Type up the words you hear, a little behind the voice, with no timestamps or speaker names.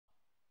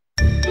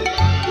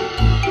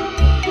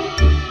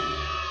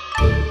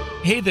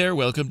Hey there,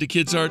 welcome to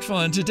Kids Art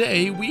Fun.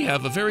 Today we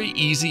have a very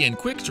easy and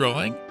quick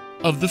drawing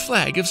of the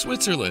flag of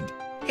Switzerland.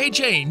 Hey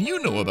Jane,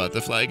 you know about the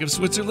flag of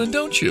Switzerland,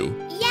 don't you?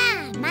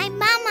 Yeah, my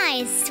mama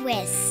is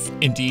Swiss.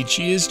 Indeed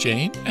she is,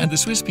 Jane, and the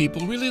Swiss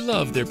people really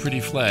love their pretty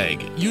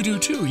flag. You do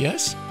too,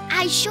 yes?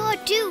 I sure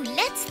do.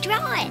 Let's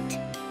draw it.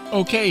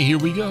 Okay, here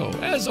we go.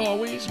 As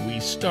always, we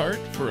start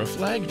for a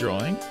flag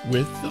drawing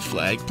with the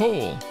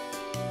flagpole.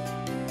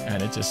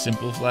 And it's a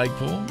simple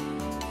flagpole.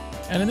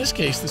 And in this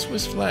case, the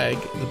Swiss flag,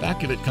 the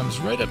back of it comes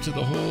right up to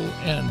the whole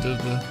end of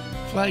the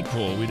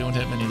flagpole. We don't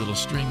have any little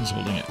strings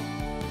holding it.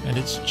 And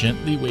it's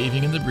gently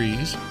waving in the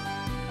breeze.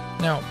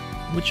 Now,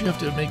 what you have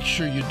to make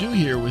sure you do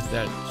here with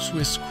that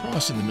Swiss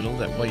cross in the middle,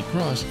 that white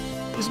cross,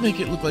 is make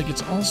it look like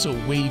it's also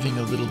waving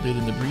a little bit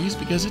in the breeze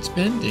because it's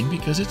bending,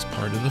 because it's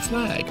part of the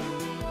flag.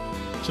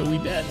 So we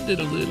bend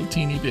it a little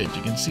teeny bit.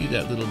 You can see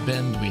that little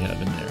bend we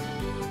have in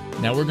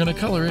there. Now we're going to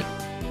color it.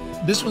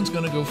 This one's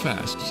going to go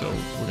fast, so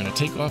we're going to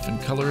take off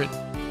and color it.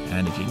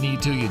 And if you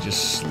need to, you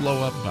just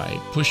slow up by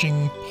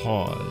pushing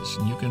pause.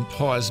 And you can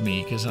pause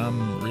me because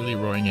I'm really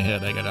roaring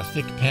ahead. I got a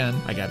thick pen,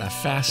 I got a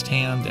fast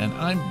hand, and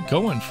I'm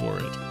going for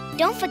it.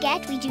 Don't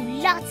forget, we do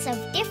lots of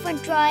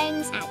different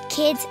drawings at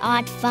Kids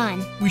Art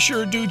Fun. We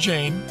sure do,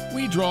 Jane.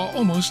 We draw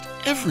almost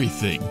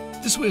everything.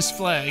 The Swiss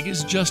flag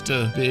is just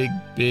a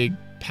big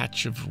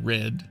patch of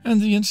red, and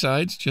the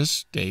inside just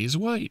stays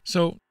white.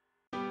 So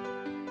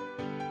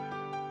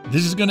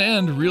this is going to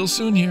end real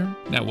soon here.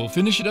 Now we'll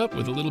finish it up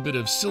with a little bit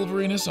of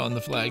silveriness on the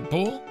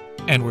flagpole,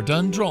 and we're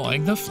done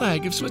drawing the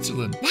flag of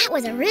Switzerland. That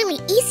was a really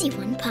easy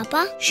one,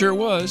 Papa. Sure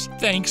was.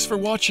 Thanks for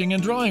watching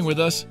and drawing with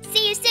us.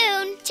 See you soon.